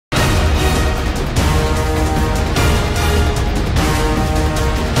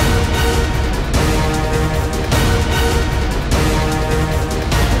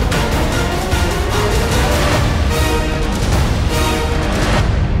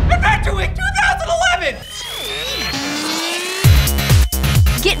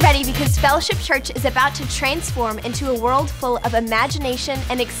Fellowship Church is about to transform into a world full of imagination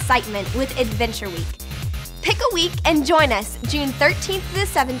and excitement with Adventure Week. Pick a week and join us June 13th through the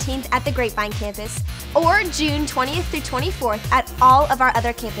 17th at the Grapevine campus or June 20th through 24th at all of our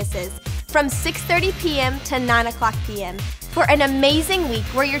other campuses from 6:30 p.m. to 9 o'clock p.m. for an amazing week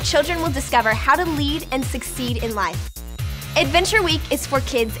where your children will discover how to lead and succeed in life. Adventure Week is for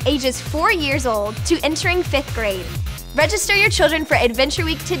kids ages 4 years old to entering 5th grade. Register your children for Adventure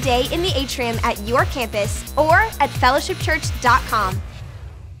Week today in the atrium at your campus or at fellowshipchurch.com.